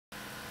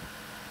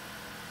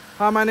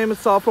Hi, my name is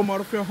Sal from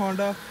Autofear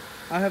Honda.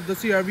 I have the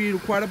CR-V you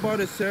required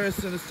about. It's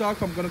serious in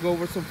stock. I'm gonna go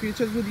over some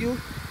features with you.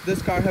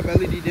 This car have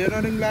LED day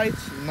running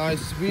lights,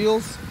 nice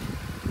wheels.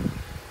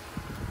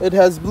 It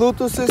has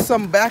Bluetooth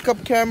system,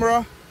 backup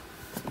camera.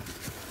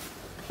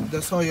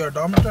 That's how your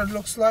odometer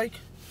looks like.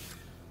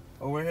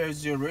 Over here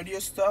is your radio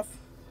stuff,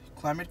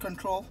 climate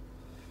control,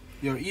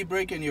 your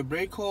e-brake and your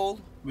brake hold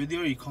with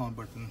your econ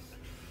button.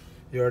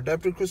 Your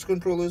adaptive cruise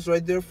control is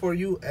right there for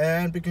you,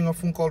 and picking up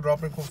phone call,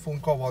 dropping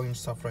phone call volume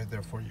stuff right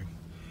there for you.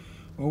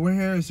 Over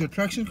here is your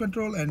traction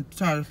control and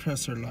tire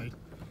pressure light.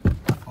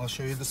 I'll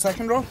show you the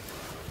second row.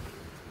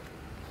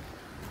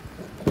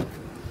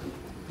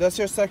 That's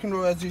your second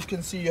row. As you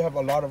can see, you have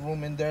a lot of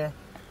room in there.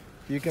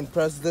 You can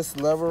press this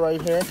lever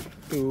right here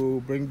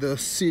to bring the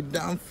seat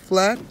down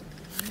flat.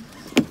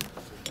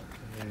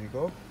 There you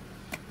go.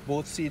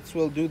 Both seats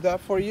will do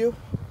that for you.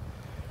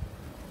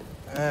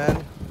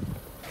 And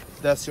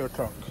that's your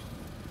trunk.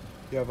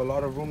 You have a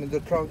lot of room in the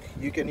trunk.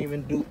 You can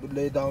even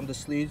lay down the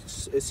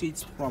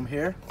seats from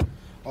here.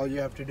 All you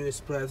have to do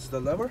is press the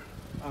lever.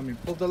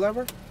 Pull the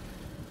lever.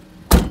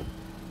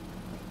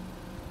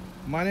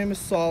 My name is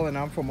Saul and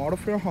I'm from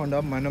Autofear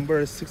Honda. My number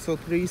is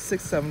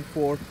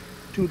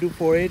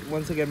 603-674-2248.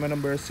 Once again, my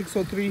number is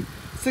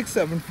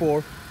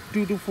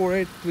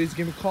 603-674-2248. Please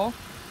give me a call.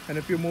 And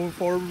if you're moving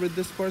forward with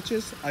this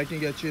purchase, I can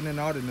get you in and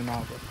out in an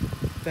hour.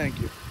 Thank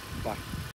you. Bye.